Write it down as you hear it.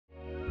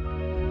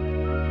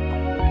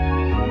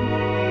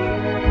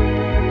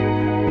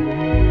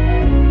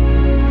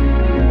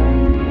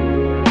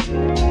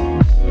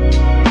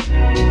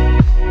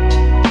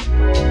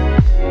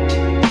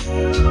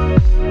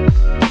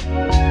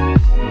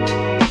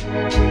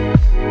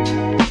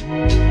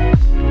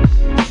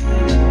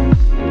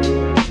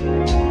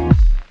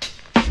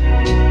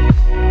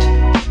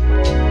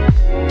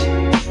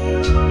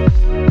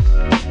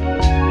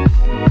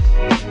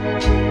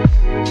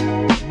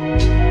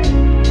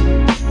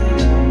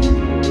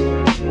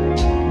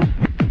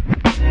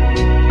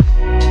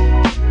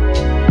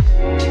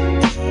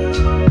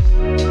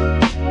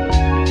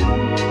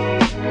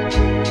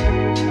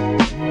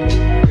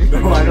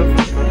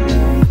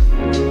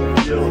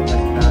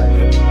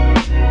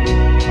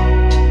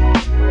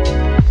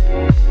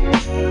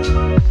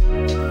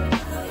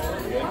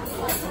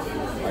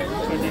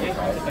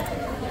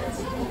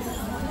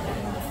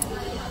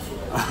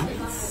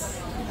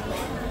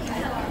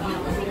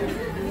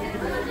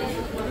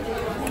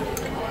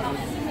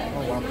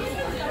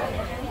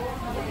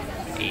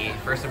E.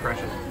 First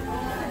impression.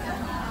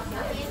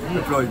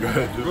 It's really good.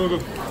 It's really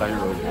good. It's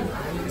actually really good.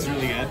 It's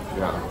really good.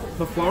 Yeah.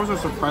 The flowers are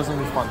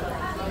surprisingly fun.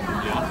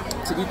 Yeah.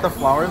 To eat the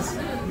flowers,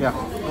 yeah,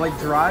 like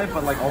dry,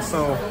 but like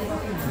also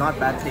not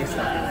bad tasting.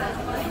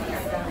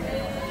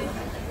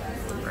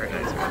 Very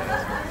nice, very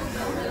nice.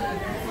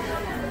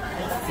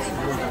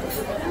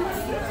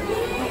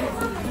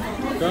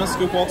 Do you want to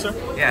scoop, Walter?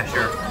 Yeah,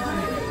 sure.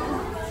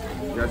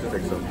 You have to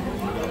take some.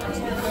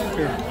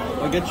 Here,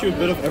 I'll get you a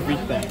bit of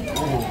everything.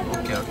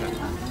 Okay, okay.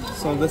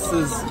 So this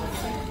is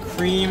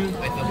cream.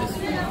 I feel this.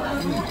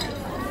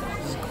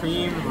 This is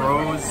cream,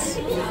 rose,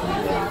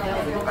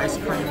 ice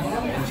cream,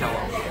 and jello.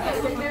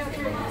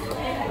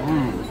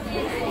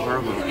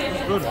 Very good.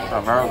 Good.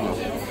 Very good.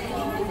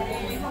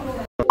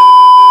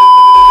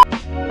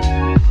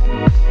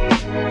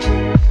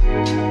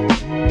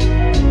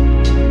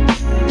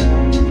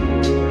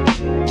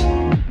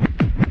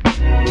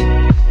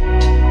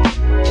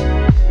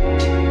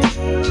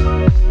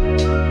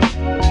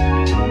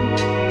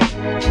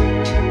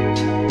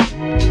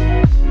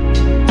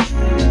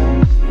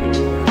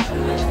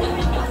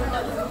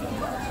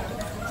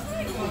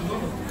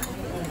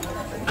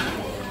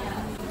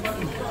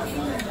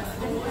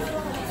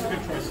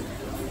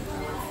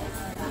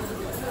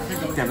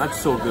 Damn, that's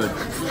so good.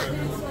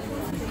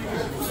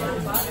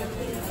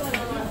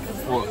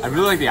 Well, I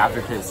really like the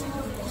aftertaste.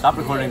 Stop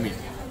recording me.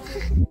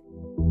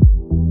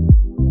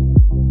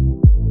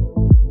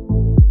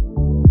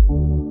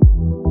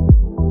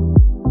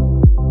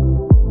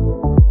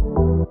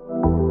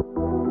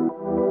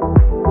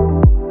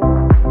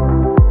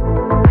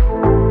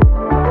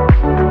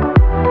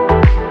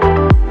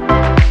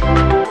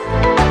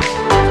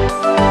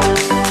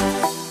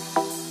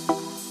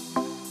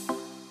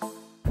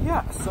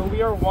 So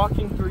we are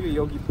walking through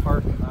Yoyogi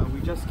Park.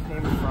 We just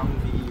came from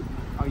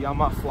the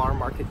Aoyama Flower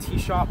Market tea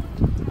shop.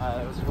 It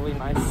was really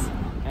nice.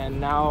 And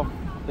now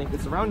I think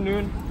it's around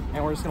noon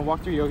and we're just gonna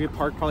walk through Yoyogi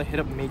Park, probably hit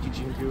up Meiji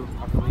Jingu,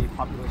 a really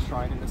popular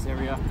shrine in this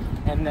area.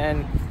 And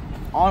then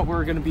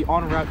we're gonna be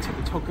en route to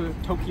the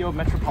Tokyo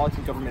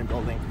Metropolitan Government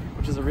Building,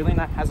 which is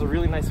has a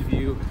really nice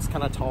view. It's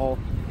kind of tall.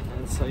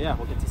 And so yeah,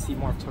 we'll get to see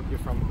more of Tokyo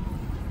from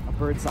a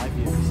bird's eye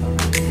view.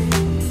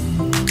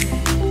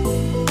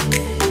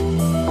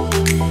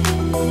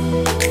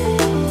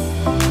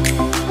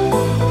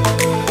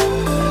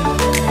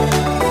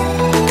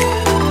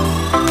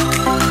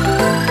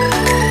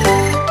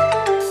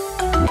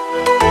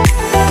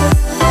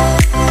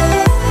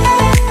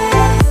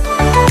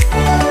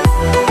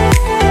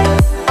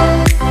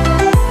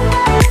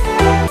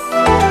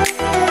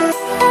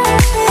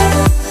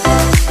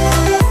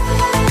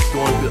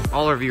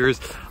 All our viewers,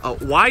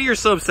 why you're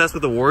so obsessed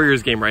with the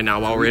Warriors game right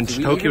now while we're in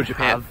Tokyo,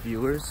 Japan? Have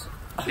viewers?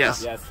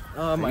 Yes. Yes.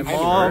 My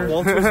mom,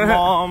 Walter's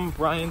mom,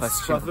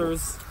 Brian's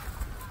brothers.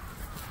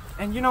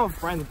 And you know, if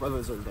Brian's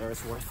brothers are there,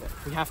 it's worth it.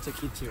 We have to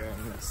keep to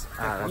this.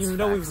 Even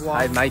though we've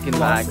lost. Hi, Mike and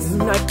Max.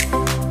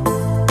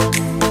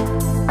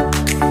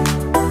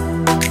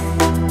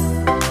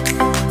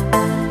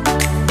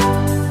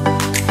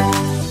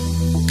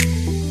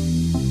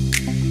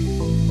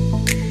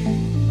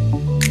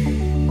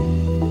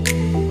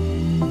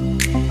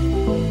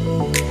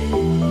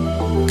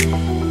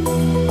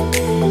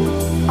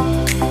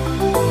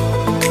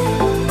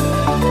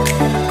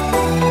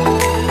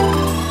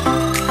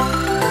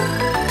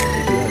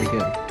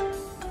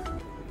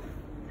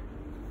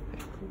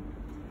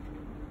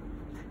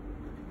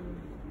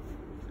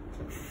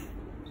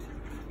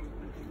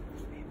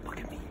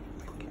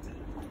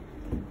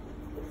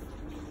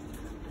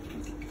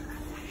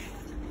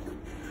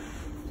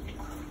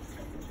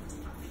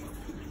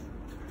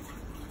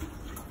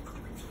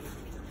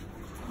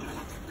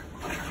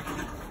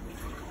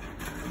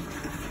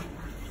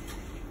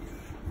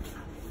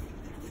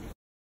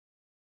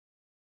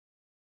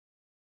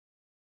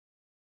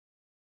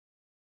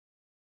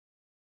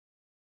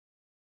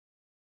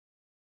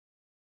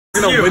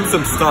 We're gonna win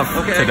some stuff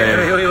today.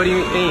 Wait, what do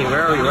you mean?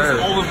 Where are we?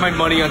 All of my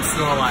money on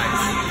Still Alive.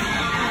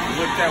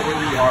 Look at where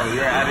we are.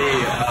 We're at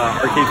a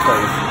arcade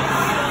place,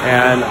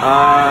 and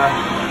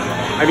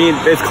I mean,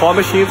 there's claw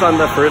machines on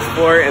the first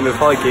floor, and there's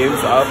probably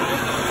games up.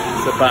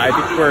 So, but I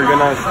think we're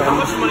gonna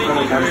spend some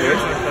time here.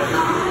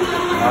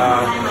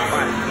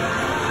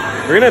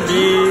 We're gonna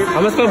be.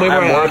 I'm gonna spend way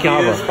more on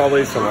Akihabara.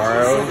 Probably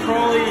tomorrow.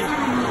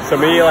 So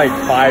maybe like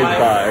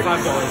 $5.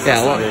 Yeah,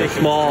 look,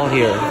 small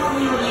here.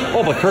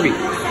 Oh, but Kirby.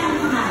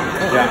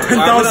 Yeah,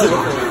 10,000.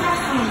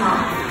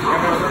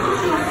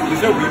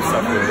 There's no weak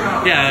stuff here.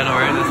 Yeah, I know,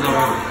 right? There's no.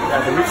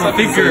 Yeah, the weak stuff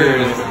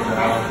Figures.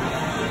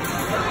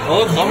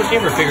 Oh, claw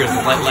machine for figures.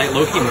 Like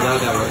low key,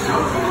 that works.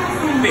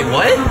 Wait,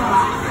 what?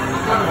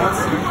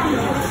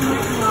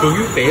 Do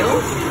you fail?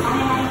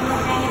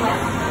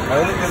 I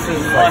don't think this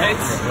is like...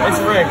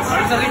 It's rigged. How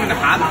does that even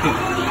happen?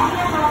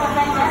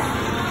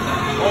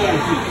 Oh,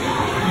 dude.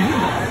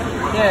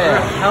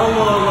 Yeah,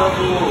 hello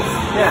level.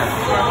 Yeah.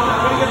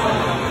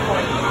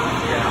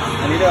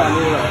 I need to